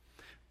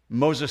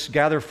 Moses,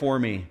 gather for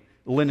me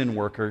linen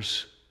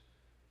workers,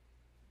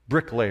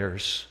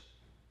 bricklayers,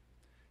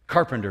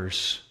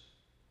 carpenters,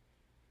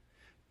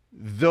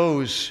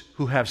 those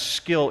who have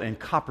skill in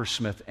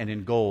coppersmith and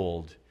in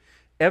gold,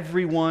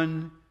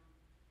 everyone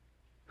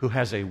who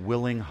has a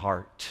willing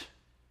heart.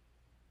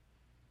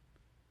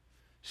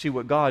 See,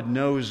 what God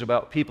knows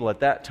about people at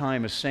that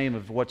time is same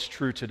of what's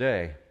true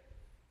today.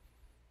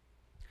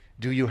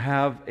 Do you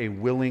have a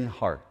willing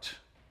heart?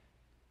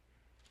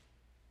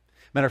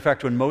 Matter of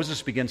fact, when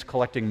Moses begins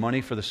collecting money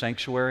for the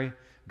sanctuary,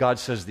 God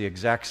says the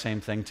exact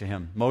same thing to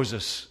him.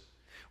 Moses,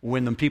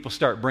 when the people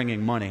start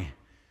bringing money,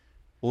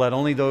 let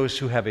only those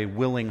who have a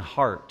willing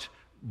heart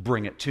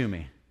bring it to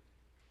me.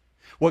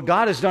 What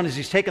God has done is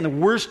He's taken the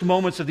worst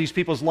moments of these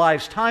people's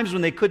lives, times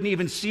when they couldn't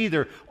even see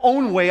their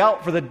own way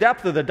out for the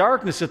depth of the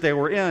darkness that they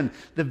were in.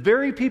 The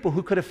very people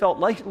who could have felt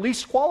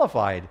least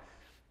qualified,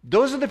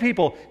 those are the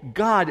people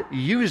God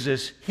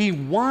uses, He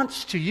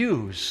wants to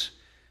use.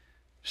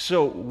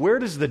 So where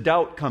does the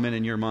doubt come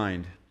in your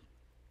mind?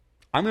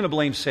 I'm going to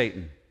blame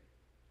Satan,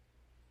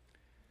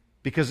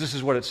 because this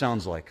is what it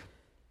sounds like.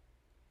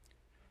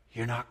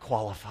 You're not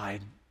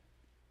qualified.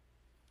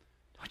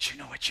 Don't you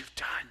know what you've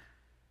done?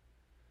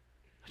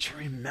 Don't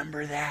you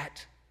remember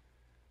that?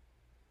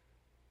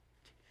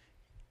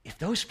 If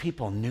those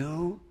people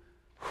knew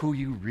who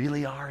you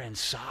really are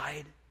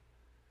inside,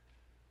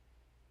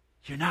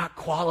 you're not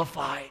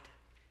qualified.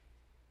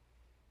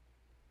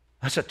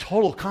 That's a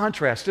total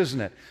contrast,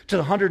 isn't it, to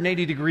the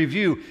 180-degree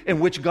view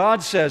in which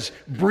God says,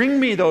 bring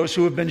me those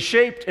who have been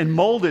shaped and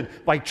molded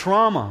by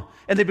trauma,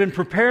 and they've been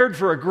prepared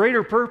for a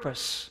greater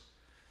purpose.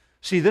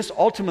 See, this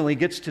ultimately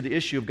gets to the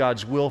issue of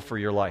God's will for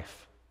your life.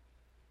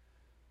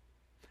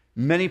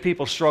 Many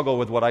people struggle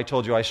with what I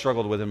told you I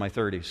struggled with in my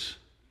 30s.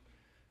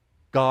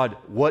 God,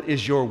 what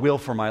is your will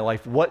for my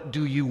life? What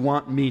do you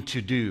want me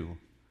to do?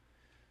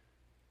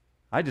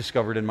 I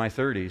discovered in my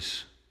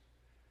 30s,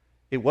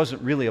 it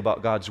wasn't really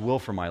about God's will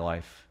for my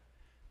life.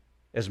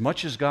 as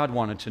much as God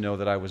wanted to know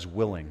that I was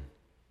willing.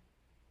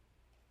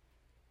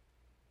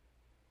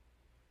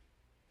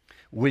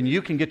 When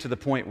you can get to the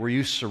point where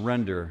you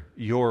surrender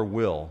your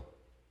will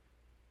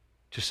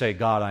to say,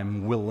 God,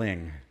 I'm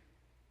willing,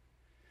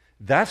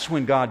 that's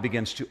when God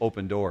begins to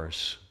open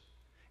doors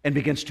and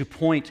begins to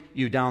point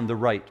you down the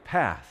right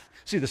path.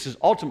 See, this is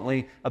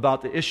ultimately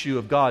about the issue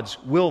of God's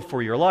will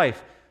for your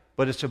life,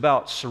 but it's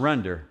about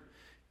surrender.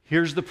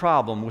 Here's the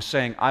problem with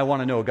saying, I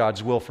want to know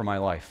God's will for my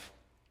life.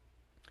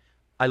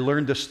 I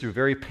learned this through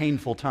very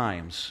painful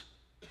times.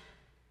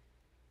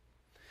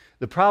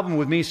 The problem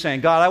with me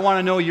saying, God, I want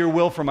to know your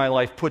will for my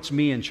life, puts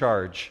me in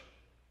charge.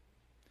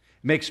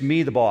 Makes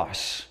me the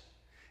boss.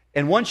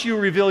 And once you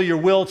reveal your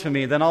will to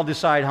me, then I'll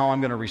decide how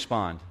I'm going to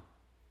respond.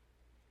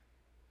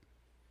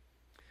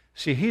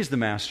 See, He's the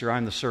master,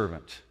 I'm the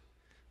servant.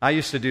 I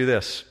used to do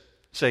this.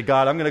 Say,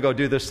 God, I'm going to go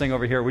do this thing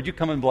over here. Would you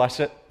come and bless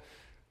it?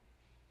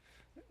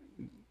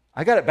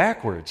 I got it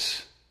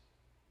backwards.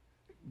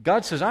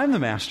 God says, I'm the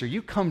master.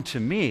 You come to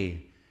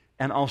me,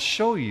 and I'll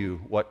show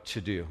you what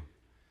to do.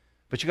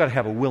 But you got to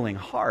have a willing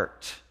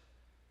heart.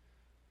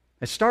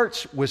 It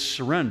starts with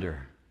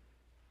surrender.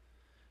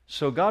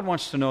 So God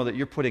wants to know that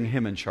you're putting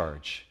Him in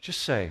charge.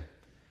 Just say,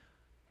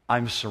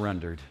 I'm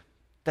surrendered.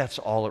 That's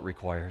all it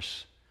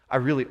requires. I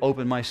really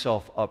open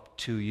myself up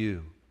to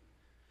you.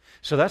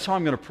 So that's how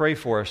I'm going to pray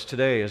for us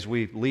today as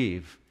we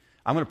leave.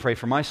 I'm going to pray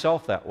for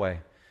myself that way.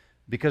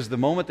 Because the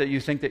moment that you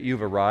think that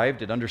you've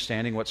arrived at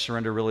understanding what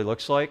surrender really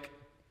looks like,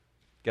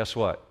 guess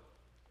what?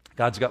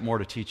 God's got more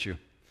to teach you.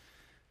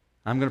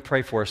 I'm going to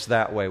pray for us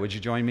that way. Would you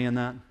join me in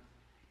that?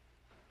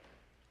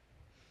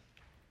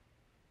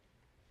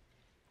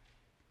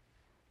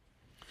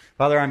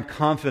 Father, I'm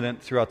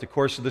confident throughout the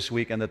course of this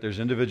weekend that there's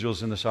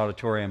individuals in this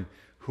auditorium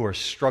who are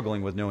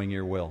struggling with knowing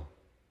your will.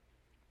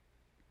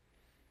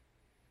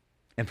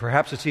 And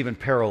perhaps it's even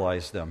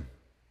paralyzed them.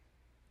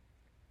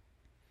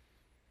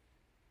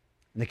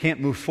 And they can't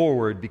move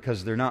forward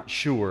because they're not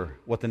sure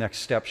what the next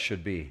step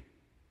should be.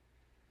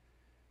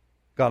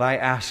 God, I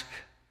ask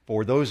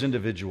for those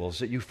individuals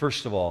that you,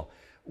 first of all,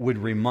 would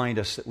remind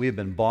us that we have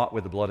been bought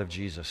with the blood of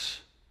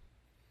Jesus.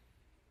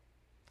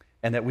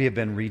 And that we have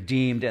been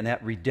redeemed, and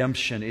that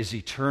redemption is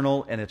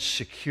eternal, and it's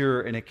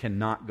secure, and it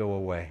cannot go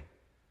away.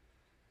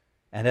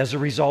 And as a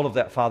result of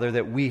that, Father,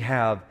 that we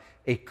have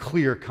a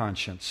clear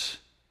conscience,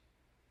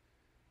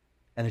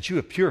 and that you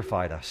have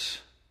purified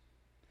us.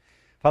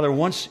 Father,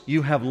 once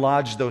you have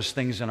lodged those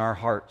things in our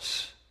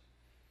hearts,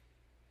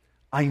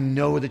 I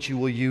know that you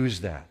will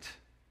use that.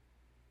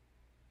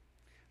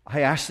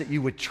 I ask that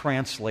you would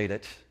translate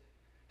it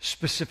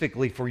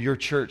specifically for your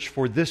church,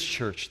 for this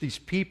church, these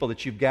people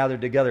that you've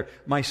gathered together,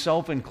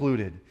 myself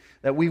included,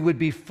 that we would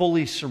be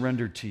fully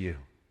surrendered to you.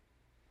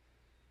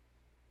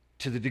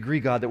 To the degree,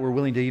 God, that we're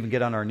willing to even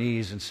get on our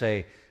knees and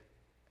say,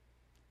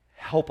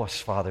 help us,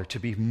 Father, to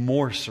be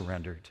more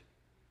surrendered.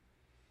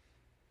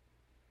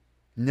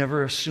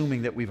 Never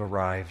assuming that we've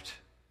arrived.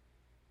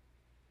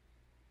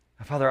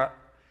 Father,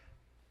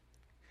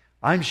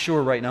 I'm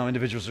sure right now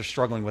individuals are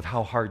struggling with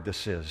how hard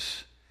this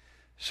is.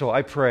 So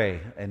I pray,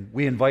 and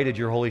we invited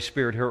your Holy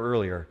Spirit here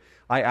earlier,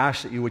 I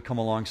ask that you would come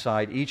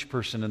alongside each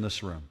person in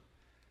this room.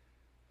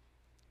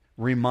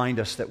 Remind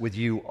us that with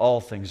you all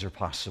things are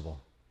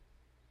possible.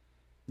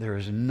 There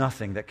is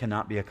nothing that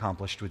cannot be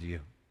accomplished with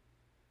you.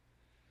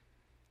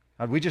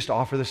 God, we just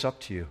offer this up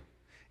to you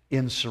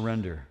in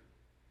surrender.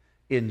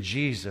 In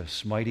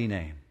Jesus' mighty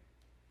name.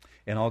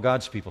 And all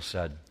God's people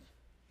said,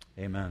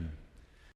 amen.